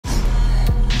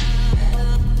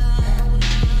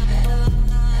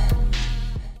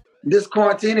this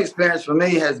quarantine experience for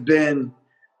me has been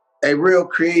a real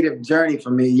creative journey for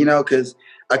me, you know, because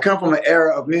I come from an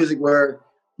era of music where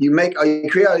you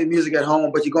create all your music at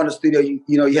home, but you go in the studio, you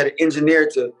know, you had an engineer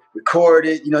to record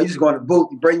it. You know, you just go in the booth,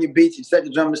 you bring your beats, you set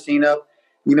the drum machine up,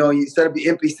 you know, you set up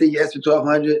your MPC, your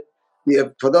SP1200. Yeah,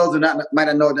 for those who might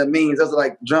not know what that means, those are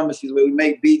like drum machines where we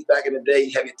make beats back in the day.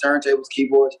 You have your turntables,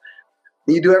 keyboards,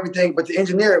 and you do everything. But the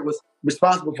engineer was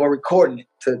responsible for recording it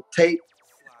to tape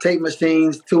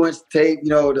machines, 2-inch tape, you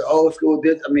know, the old school,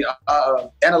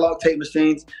 analog tape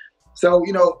machines. So,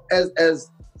 you know,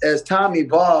 as time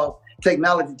evolved,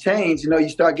 technology changed, you know, you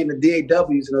start getting the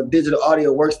DAWs, you know, digital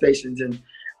audio workstations, and,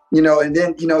 you know, and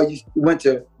then, you know, you went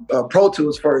to Pro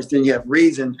Tools first, then you have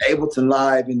Reason, Ableton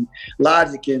Live, and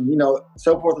Logic, and, you know,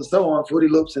 so forth and so on, Fruity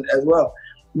Loops as well.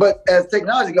 But as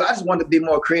technology goes, I just wanted to be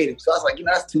more creative. So I was like, you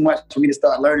know, that's too much for me to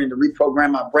start learning to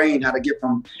reprogram my brain, how to get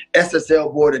from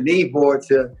SSL board to Neve board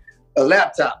to a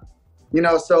laptop, you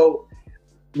know. So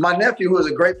my nephew, who was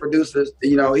a great producer,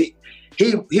 you know, he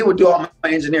would do all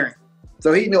my engineering.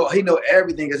 So he know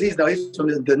everything, because he's from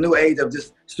the new age of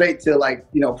just straight to, like,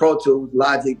 you know, Pro Tools,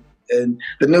 Logic, and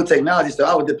the new technology. So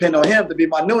I would depend on him to be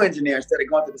my new engineer instead of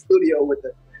going to the studio with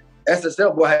the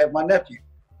SSL boy. I had my nephew.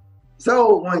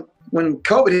 So when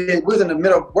COVID hit, we was in the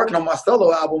middle of working on my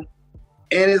solo album,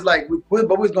 and it's like we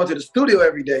was going to the studio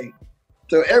every day.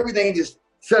 So everything just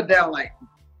shut down, like,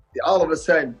 all of a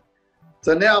sudden.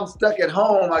 So now I'm stuck at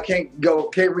home. I can't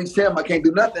reach him. I can't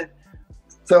do nothing.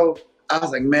 So I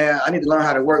was like, man, I need to learn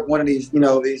how to work one of these, you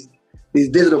know, these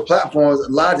digital platforms,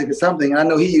 Logic or something. And I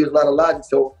know he used a lot of Logic,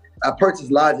 so I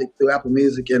purchased Logic through Apple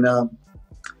Music, and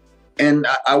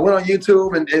I went on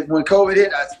YouTube. And when COVID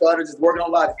hit, I started just working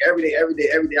on Logic every day.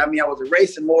 I mean, I was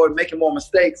erasing more, making more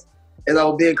mistakes as I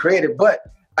was being creative, but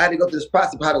I had to go through this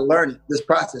process of how to learn it, this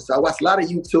process. So I watched a lot of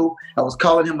YouTube. I was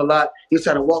calling him a lot. He was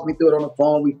trying to walk me through it on the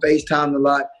phone. We FaceTimed a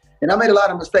lot, and I made a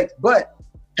lot of mistakes. But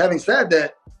having said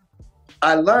that,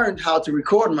 I learned how to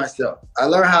record myself. I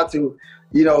learned how to,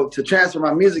 you know, to transfer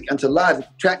my music into Logic,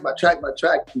 track by track by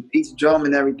track, each drum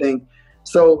and everything.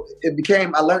 So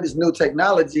I learned this new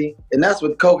technology, and that's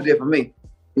what COVID did for me,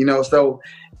 you know. So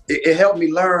it helped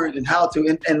me learn and how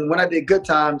to, and when I did Good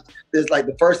Times, it's like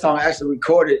the first song I actually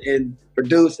recorded and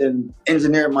produced and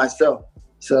engineered myself.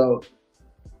 So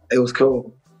it was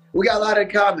cool. We got a lot in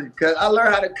common, because I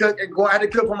learned how to cook I had to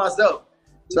cook for myself.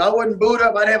 So I wouldn't boot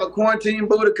up. I'd have a quarantine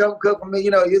boo to come cook for me.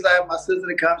 You know, usually I have my sister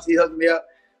to come, she hooked me up.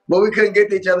 But we couldn't get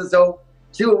to each other, so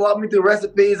she would walk me through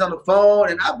recipes on the phone,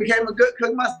 and I became a good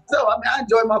cook myself. I mean, I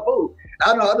enjoy my food. I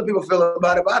don't know how other people feel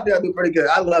about it, but I think I do pretty good.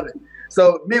 I love it.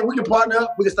 So, man, we can partner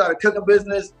up. We can start a cooking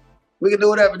business. We can do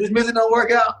whatever. This music don't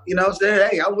work out, you know what I'm saying?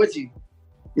 Hey, I'm with you.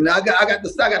 You know, I got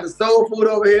the soul food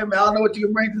over here, man. I don't know what you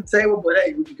can bring to the table, but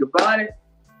hey, we can combine it.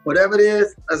 Whatever it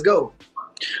is, let's go.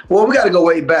 Well, we got to go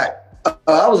way back.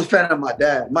 I was a fan of my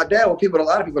dad. My dad, a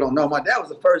lot of people don't know, my dad was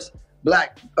the first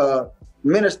Black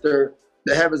minister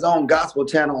to have his own gospel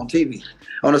channel on TV,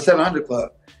 on the 700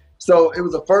 Club. So it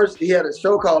was the first. He had a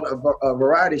show called a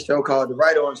variety show called The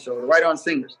Right On Show, The Right On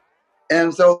Singers.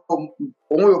 And so when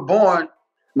we were born,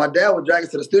 my dad would drag us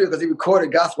to the studio because he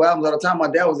recorded gospel albums all the time. My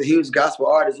dad was a huge gospel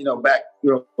artist, you know, back,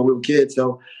 you know, when we were kids.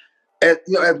 So, as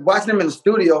watching him in the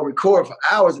studio record for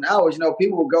hours and hours, you know,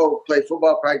 people would go play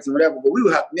football practice and whatever, but we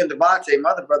would have, me and Devontae,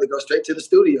 my other brother, go straight to the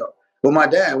studio with my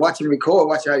dad, watch him record,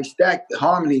 watch how he stacked the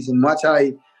harmonies, and watch how he,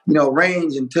 you know,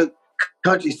 arranged and took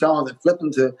country songs and flipped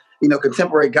them to, you know,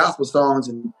 contemporary gospel songs,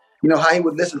 and, you know, how he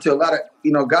would listen to a lot of,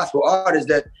 you know, gospel artists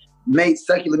that made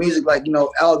secular music, like, you know,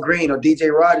 Al Green or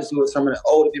DJ Rogers, who were some of the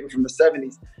older people from the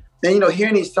 70s. And, you know,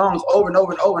 hearing these songs over and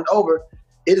over and over and over,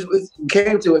 it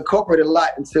came to incorporate a lot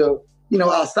into, you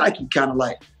know, our psyche kind of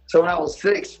like. So when I was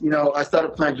 6, you know, I started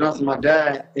playing drums with my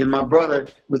dad, and my brother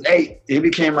was 8. He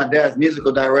became my dad's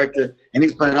musical director, and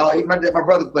he's playing my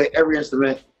brother played every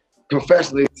instrument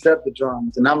professionally except the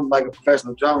drums, and I'm like a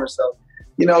professional drummer. So,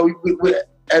 you know,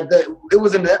 it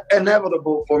was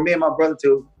inevitable for me and my brother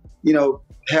to, you know,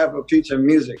 have a future in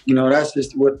music. You know, that's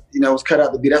just what, you know, was cut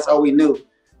out to be. That's all we knew.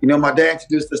 You know, my dad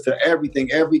introduced us to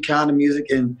everything, every kind of music,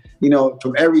 and, you know,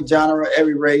 from every genre,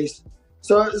 every race.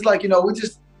 So it's like, you know, we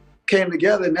just came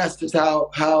together, and that's just how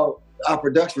our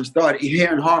production started.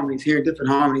 Hearing harmonies, hearing different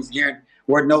harmonies, hearing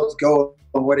where notes go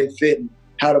and where they fit, and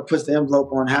how to push the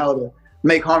envelope on how to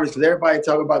make harmonies. Because everybody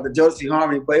talk about the Jodeci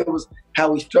harmony, but it was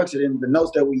how we structured it and the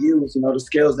notes that we use, you know, the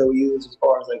scales that we use as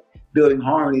far as like building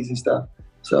harmonies and stuff.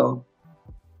 So